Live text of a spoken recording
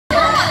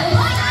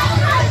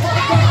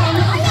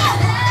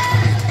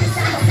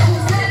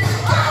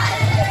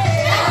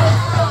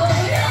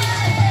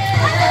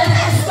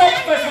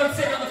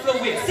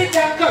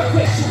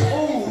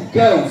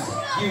girls,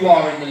 you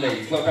are in the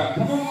lead. Well done.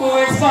 Come on,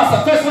 boys.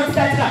 Faster. First one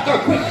standing up. Go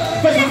quick.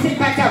 First one sitting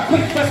back down.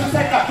 Quick. First one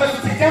standing up. First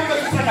one sitting down.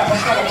 First one standing up.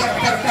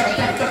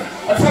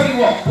 I'll tell you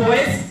what,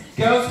 boys,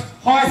 girls,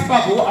 highest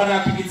bubble, and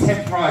I'll give you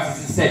 10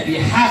 prizes instead. But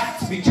you have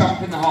to be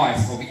jumping the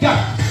highest for me. Go.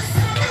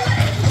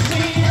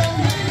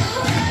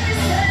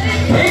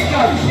 Here you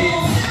go,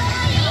 kids.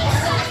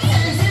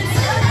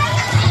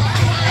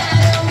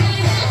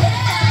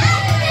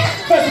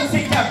 First one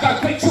sitting down. Go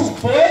quick,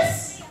 short, boys.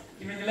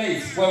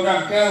 Well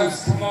done,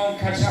 girls. Come on,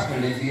 catch up,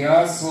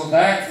 Olivia. Saw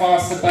that.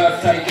 Faster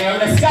birthday girl.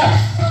 Let's go.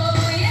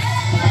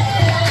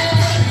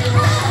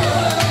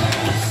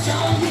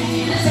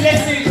 So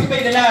let's see who can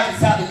be the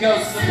loudest out of the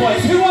girls and the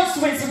boys. Who wants to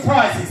win some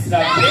prizes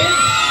today, please?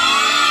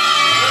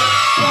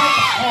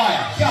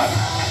 Higher. Go.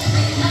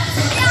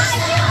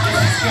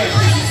 This is good.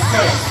 This is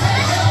good.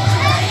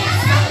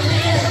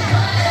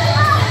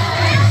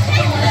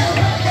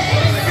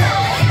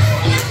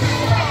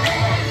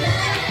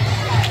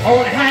 I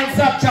want hands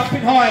up,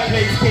 jumping higher,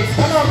 please, kids.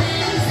 Come on.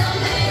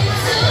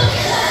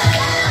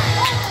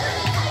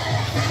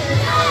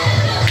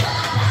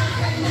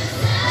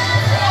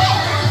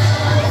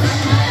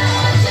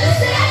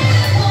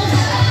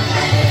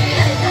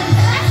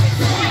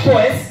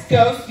 Boys,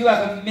 girls, you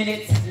have a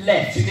minute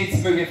left. You need to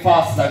move it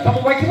faster, though. Come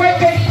on, wakey,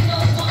 wakey.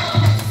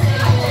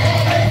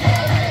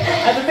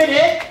 At the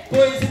minute,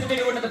 boys in the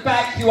middle and at the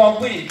back, you are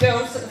winning.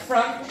 Girls at the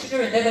front, what are you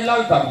doing? They're the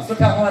low bubbles. Look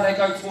how high they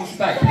go towards the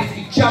back. You need to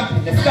be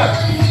jumping. Let's go.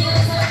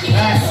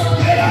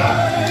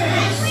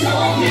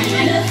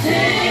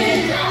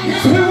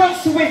 So who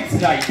wants to win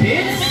today,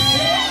 kids?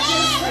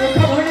 Well,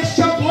 come on, let's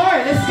jump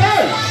higher. Let's go.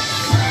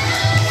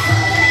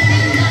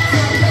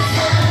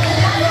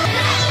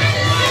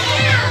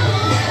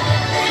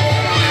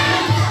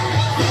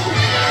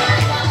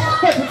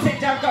 Sit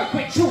down, go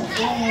quick.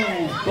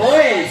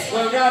 Boys,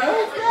 well done.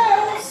 Oh,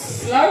 girls.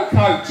 Slow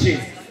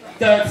coaches.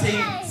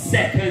 30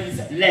 seconds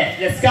left.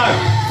 Let's go.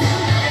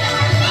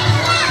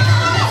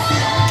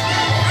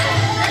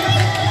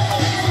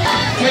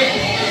 Quick,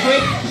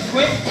 quick,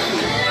 quick.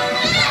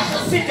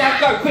 Sit down,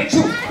 go quick.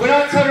 When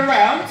I turn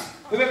around,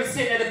 whoever's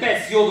sitting there the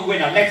best, you're the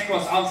winner. Legs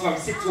crossed, arms front,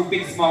 sit to a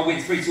big smile,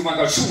 wins. 3, 2, 1,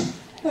 go.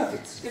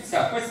 Perfect. Good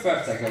stuff. Where's the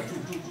birthday go? To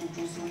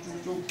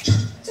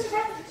the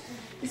front.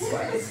 This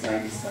way, this way,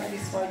 this way,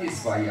 this way,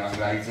 this way, young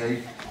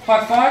lady.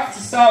 High five to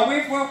start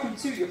with. Welcome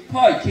to your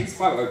pie. Kids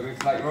photo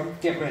booth later on.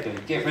 Get ready,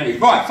 get ready.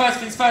 Right, first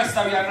things first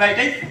though, young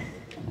lady.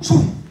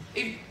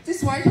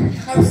 This way,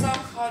 closer,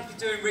 can't be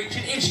doing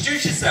reaching.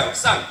 Introduce yourself.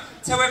 So,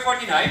 tell everyone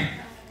your name.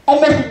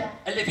 Olivia.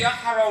 Olivia,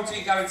 how old are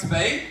you going to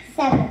be?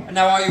 7. And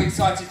now are you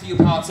excited for your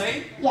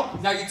party? Yeah.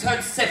 Now you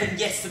turned 7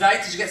 yesterday.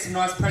 Did you get some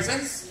nice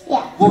presents?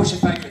 Yeah. What was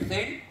your favourite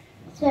thing?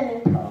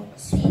 Swimming pool.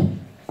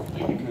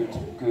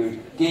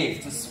 Good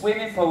gift. A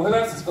swimming pool. Who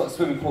else has got a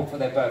swimming pool for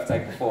their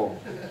birthday before?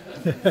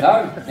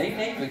 No,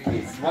 neither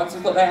kids. Once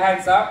we've got their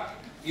hands up,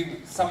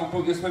 someone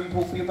brought you a swimming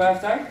pool for your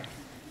birthday?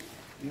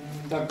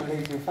 Don't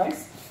believe your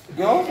face.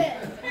 Go.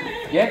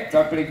 Yeah,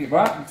 don't believe you're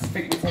right.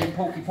 Speak with telling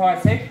porcupine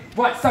head.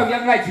 Right, so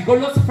young lady, you've got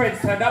lots of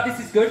friends turned up. This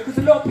is good because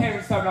a lot of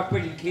parents don't like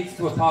bringing kids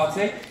to a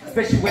party,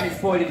 especially when it's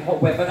boiling hot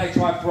weather. They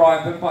try and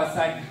bribe them by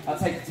saying, I'll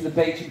take you to the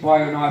beach and buy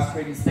you an ice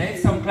cream instead.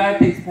 So I'm glad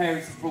these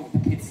parents have brought the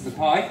kids to the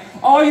pie.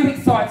 Are you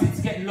excited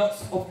to get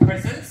lots of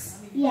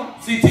presents? Yeah.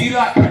 So do you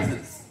like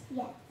presents?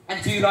 Yeah.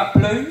 And do you like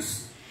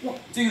balloons? Yeah.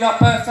 Do you like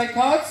birthday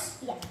cards?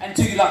 Yeah. And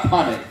do you like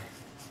money?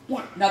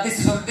 Yeah. Now this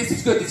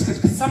is good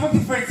because some of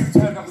your friends have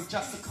turned up with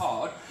just a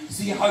card,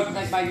 so you hope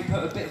they maybe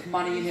put a bit of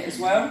money in it as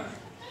well.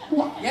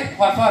 Yeah. Yeah,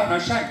 high five, no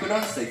shame, good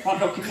honesty. Can't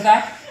knock you for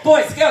that.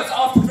 Boys, girls,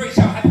 after 3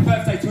 shout happy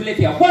birthday to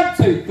Olivia. 1,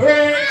 2, 3.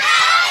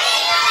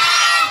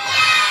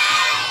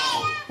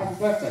 Happy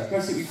birthday. Go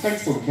sit with your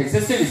friends for the kids.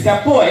 Let's do this.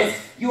 Now boys,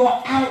 you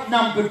are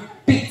outnumbered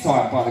big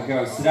time by the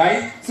girls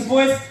today. So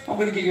boys, I'm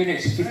going to give you an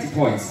extra 50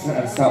 points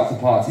at the start of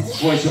the party.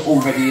 So boys, you're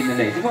already in the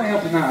lead. You've got to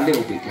help them out a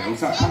little bit,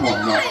 girls. Like, come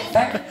on,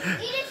 right.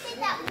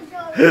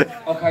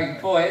 Okay,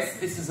 boys,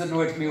 this has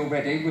annoyed me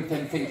already with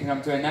them thinking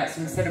I'm doing that.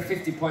 So instead of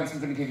 50 points, I'm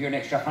going to give you an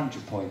extra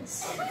 100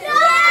 points. How's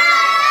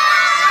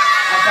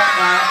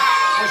that,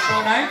 What's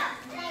your name?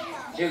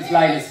 It was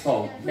Layla's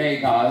fault. There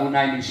you go, all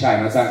name and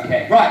shame, I don't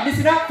care. Right,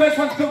 listen up. First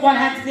one to put one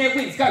hand in the air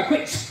wins. Go,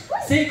 quick.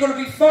 See, you've got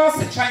to be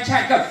faster. Change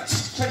hand, go.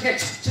 Change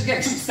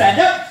again. Stand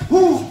up.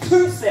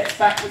 2 steps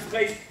backwards,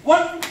 please.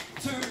 1,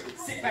 2,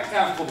 sit back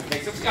down for me,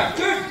 please. Let's go.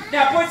 Good.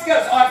 Now, boys and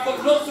girls, I've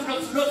got lots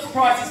of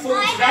prizes for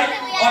you today.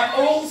 I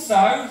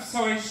also,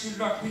 sorry,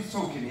 who's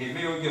talking here,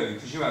 me or you?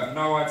 Because you have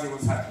no idea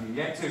what's happening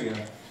yet, do you?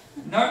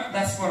 No,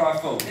 that's what I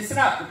thought. Listen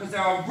up, because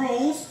there are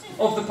rules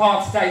of the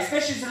party today,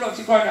 especially as a lot of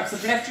you grown-ups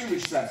have left you,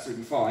 which is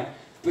absolutely fine,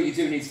 but you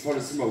do need to follow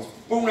some rules.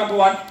 Rule number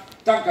 1,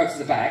 don't go to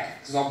the back,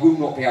 because I will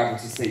not be able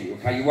to see you,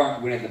 okay? You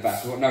won't win at the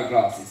back, I've got no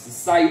glasses, so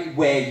stay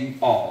where you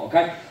are,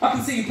 okay? I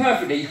can see you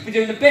perfectly, you could be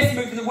doing the best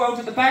move in the world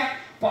at the back,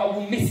 but I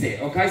will miss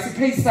it, okay? So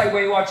please stay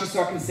where you are just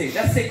so I can see it.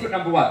 That's secret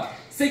number 1.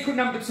 Secret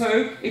number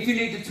 2, if you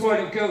leave the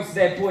toilet, girls are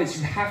there, boys,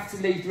 you have to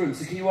leave the room.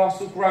 So can you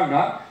ask a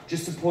grown-up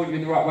just to point you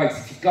in the right way?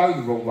 Because if you go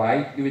the wrong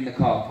way, you're in the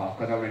car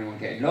park. I don't want anyone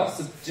getting lost,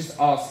 so just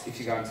ask if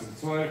you're going to the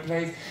toilet,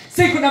 please.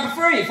 Secret number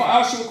 3, if I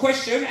ask you a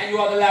question and you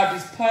are the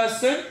loudest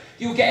person,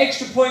 you'll get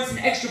extra points, and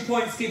extra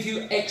points give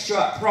you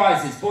extra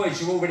prizes.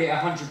 Boys, you're already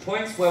at 100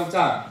 points, well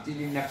done.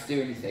 Didn't even have to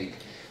do anything.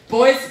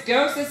 Boys,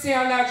 girls, let's see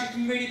how loud you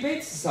can really be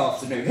this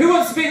afternoon. Who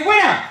wants to be the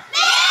winner?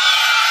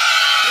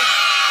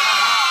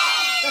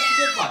 That's a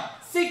good one.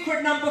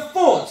 Secret number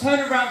 4, turn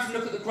around and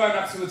look at the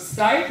grown-ups who have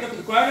stayed. Look at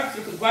the grown-ups,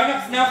 look at the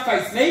grown-ups. Now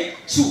face me.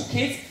 Short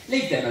kids,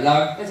 leave them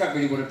alone. They don't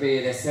really want to be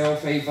here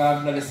themselves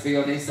either. No, let's be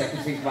honest, they can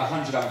think of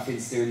 100 other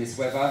things to do in this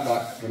weather,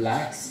 like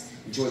relax,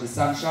 enjoy the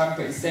sunshine,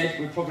 but instead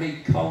we're probably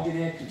cold in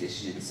air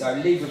conditioning, so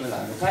leave them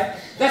alone, okay?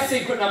 That's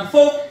secret number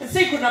 4. And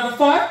secret number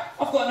 5,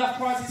 I've got enough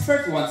prizes for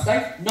everyone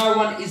today. No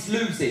one is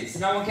losing, so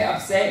no one get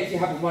upset if you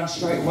haven't won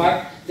straight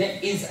away. There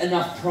is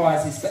enough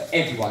prizes for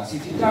everyone, so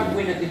if you don't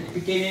win at the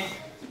beginning,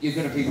 you're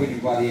going to be winning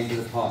by the end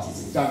of the party,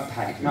 so don't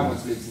panic. No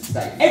one's losing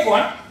today.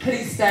 Everyone,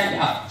 please stand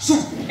up.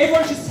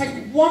 Everyone just take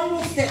one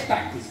more step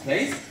backwards,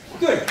 please.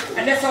 Good.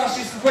 And let's ask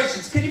you some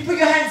questions. Can you put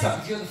your hands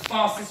up if you're the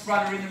fastest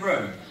runner in the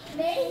room?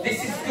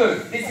 This is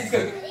good. This is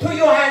good. Put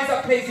your hands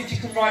up, please, if you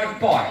can ride a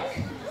bike.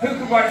 Who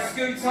can ride a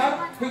scooter?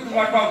 Who can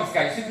ride roller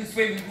skates? Who can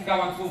swim? Who can go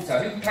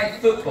underwater? Who can play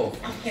football?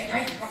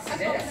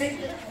 That's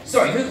it.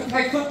 Sorry, who can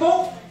play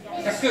football?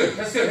 That's good,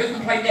 that's good. Who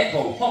can play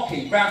netball,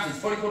 hockey, rounders,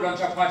 volleyball, long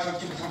jump, high jump,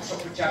 triple jump, shot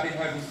put, javelin,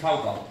 hurdles,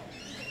 pole vault?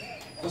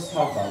 What's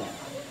pole vault?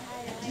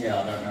 Yeah,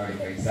 I don't know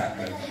either,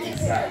 exactly.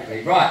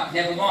 Exactly. Right,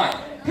 never mind.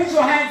 Put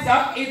your hands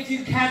up if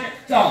you can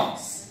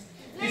dance.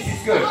 This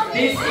is good.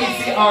 This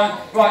is the right,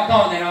 go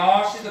on then,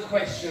 I'll ask you the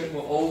question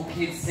what all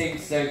kids seem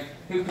to.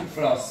 Who can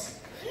floss?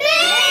 Me!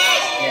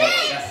 Yeah,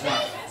 that's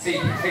right. So you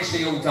can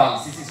officially all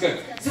dance. This is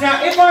good. So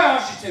now, if I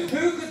ask you to,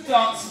 who could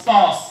dance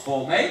fast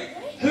for me?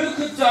 Who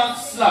could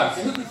dance slow?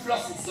 So who can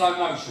floss in slow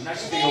motion? That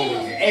should be all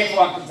of you.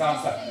 Everyone can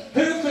dance slow.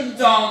 Who can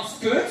dance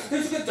good?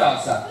 Who's a good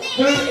dancer?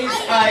 Who is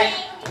a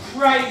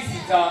crazy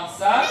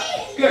dancer?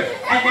 Good.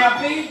 And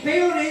now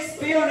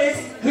be honest.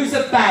 Who's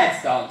a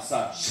bad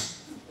dancer?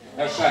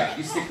 No shame.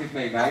 You stick with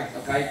me, mate.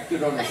 Okay?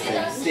 Good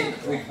honesty. Stick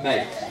with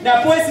me.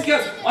 Now, boys and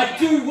girls, I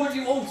do want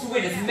you all to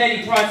win as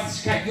many prizes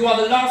as you can. You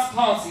are the last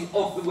party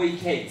of the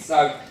weekend,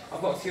 so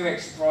I've got a few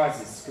extra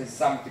prizes because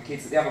some of the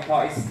kids at the other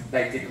parties,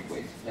 they didn't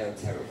win. They were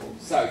terrible.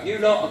 So, you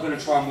lot are going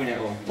to try and win it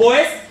all.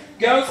 Boys,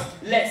 girls,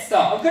 let's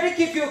start. I'm going to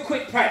give you a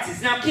quick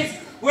practice. Now, kids,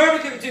 we're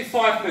only going to do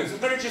 5 moves. I'm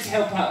going to just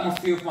help out on a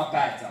few of my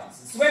bad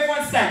dancers. So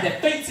everyone stand there,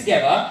 feet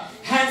together,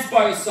 hands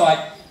by your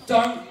side.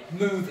 Don't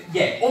move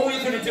yet. All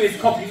you're going to do is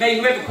copy me.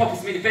 Whoever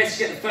copies me the best,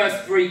 you get the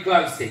first 3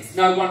 glow sticks.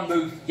 No one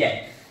move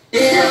yet. 5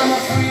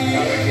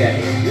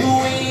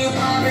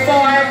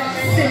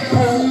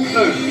 simple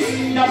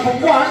moves. Number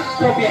 1,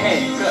 bob your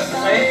head. First,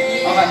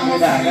 okay? I'm happy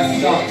with that. That's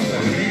a dance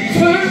move.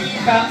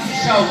 2, bounce the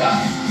shoulder.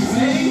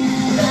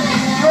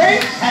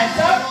 3, hands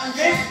up.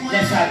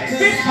 Let's have it.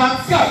 Fist pump,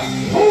 go.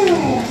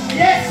 Ooh,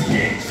 yes,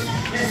 kids.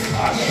 Let's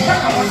go.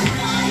 Come on.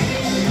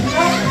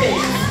 Jump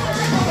in.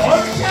 Come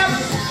on,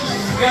 jump.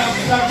 Girls,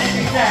 don't let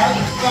me down.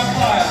 Run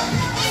fire.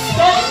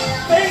 Stop.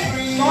 Feet.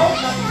 Fold.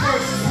 Number 4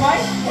 is sway.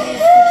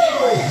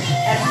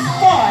 And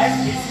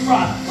 5 is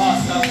run.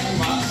 Faster.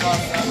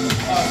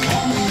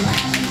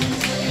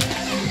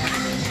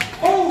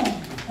 Oh,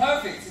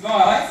 perfect. In my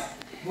eyes.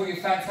 Well, you're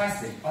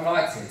fantastic. I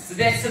liked it. So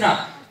that's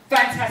enough.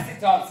 Fantastic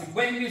dancing.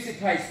 When the music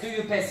plays, do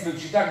your best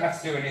moves. You don't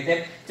have to do any of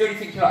them. Do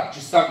anything you like.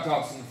 Just don't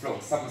dance on the floor.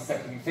 Someone's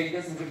stepping your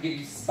fingers. I'm going to give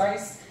you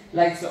space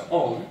later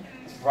on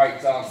to break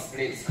dance,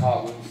 splits,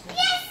 cartwheels.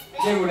 Yes!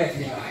 Do whatever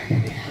you like.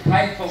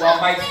 Okay? But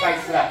I'll make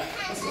space for that.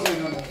 What's she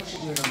doing on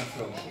the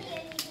floor?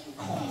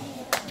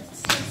 Oh,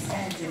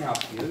 standing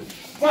up, you.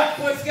 Right,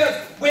 boys and girls,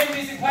 when the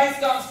music plays,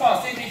 dance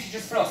fast. Even if you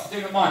just floss,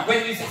 do not mind. When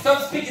the music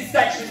stops, biggest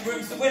statue in the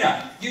room's the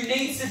winner. You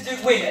need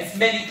to win as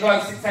many glow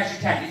sticks as you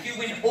can. If you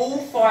win all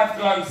 5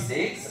 glow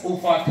sticks, all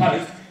 5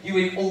 colours, you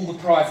win all the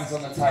prizes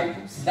on the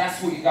table. So that's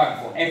what you're going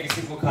for, every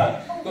single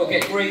colour. You've got to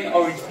get green,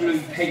 orange,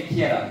 blue, pink,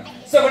 yellow.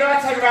 So when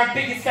I turn around,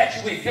 biggest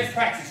statue wins. Let's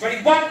practice.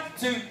 Ready? 1,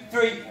 2,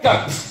 3,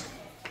 go.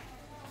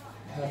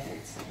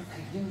 Perfect. Look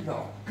at you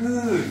lot.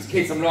 Good.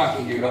 Kids, I'm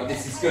liking you lot.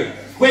 This is good.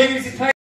 When the music plays,